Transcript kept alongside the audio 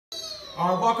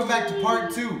Welcome back to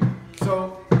part 2.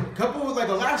 So,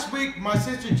 last week, my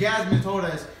sister Jasmine told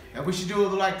us that we should do a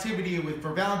little activity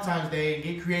for Valentine's Day and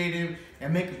get creative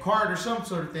and make a card or some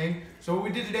sort of thing. So what we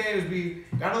did today was we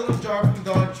got a little jar from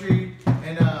the Dollar Tree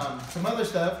and some other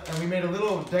stuff, and we made a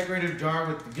little decorative jar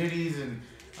with the goodies and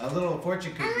a little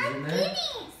fortune cookies in there.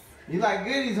 Goodies. You like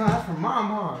goodies, huh? That's from Mom,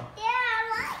 huh? Yeah,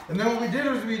 I like. And then what we did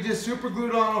was we just super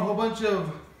glued on a whole bunch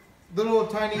of little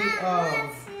tiny,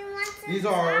 these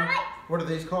are, what are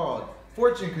these called?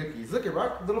 Fortune cookies. Look at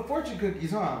right, little fortune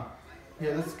cookies, huh?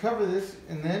 Here, let's cover this,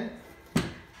 and then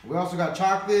we also got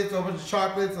chocolates, a whole bunch of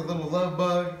chocolates, a little love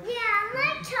bug. Yeah,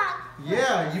 I like chocolate.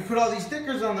 Yeah, you put all these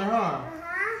stickers on there, huh?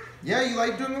 Uh-huh. Yeah, you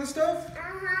like doing this stuff?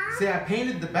 Uh-huh. See, I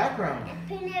painted the background. I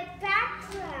painted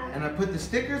background. And I put the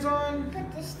stickers on.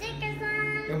 Put the stickers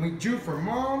on. And we drew for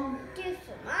Mom. Do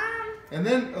for Mom. And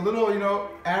then a little,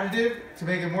 additive to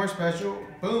make it more special.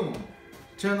 Boom.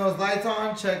 Turn those lights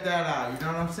on. Check that out. You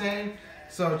know what I'm saying?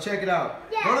 So check it out.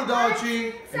 Yeah, go to Dollar Tree.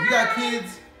 If you got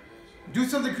kids, do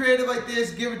something creative like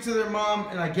this. Give it to their mom.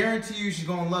 And I guarantee you she's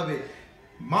going to love it.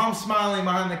 Mom's smiling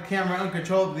behind the camera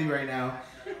uncontrollably right now.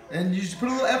 And you just put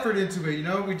a little effort into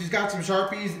it, We just got some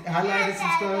Sharpies, highlighted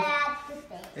some stuff.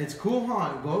 It's cool,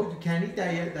 huh? You can't eat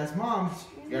that yet. That's Mom's.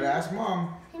 You gotta ask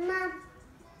Mom. Hey, Mom.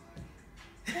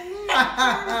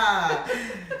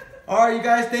 Alright, you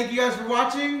guys. Thank you guys for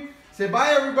watching. Say bye,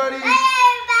 everybody. Bye,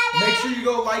 everybody. Make sure you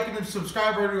go like and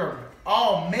subscribe to our...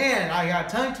 Oh, man. I got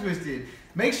tongue twisted.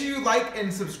 Make sure you like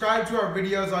and subscribe to our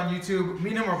videos on YouTube.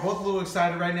 Me and him are both a little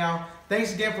excited right now.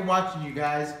 Thanks again for watching, you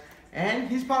guys. And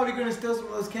he's probably going to steal some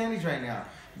of those candies right now.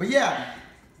 But yeah,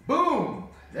 boom.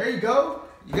 There you go.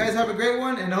 You guys have a great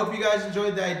one, and I hope you guys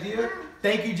enjoyed the idea.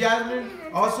 Thank you, Jasmine.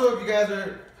 Also, if you guys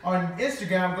are on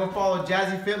Instagram, go follow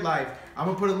Jazzy Fit Life. I'm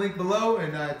going to put a link below,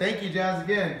 and thank you, Jazz,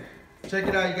 again. Check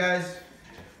it out, you guys.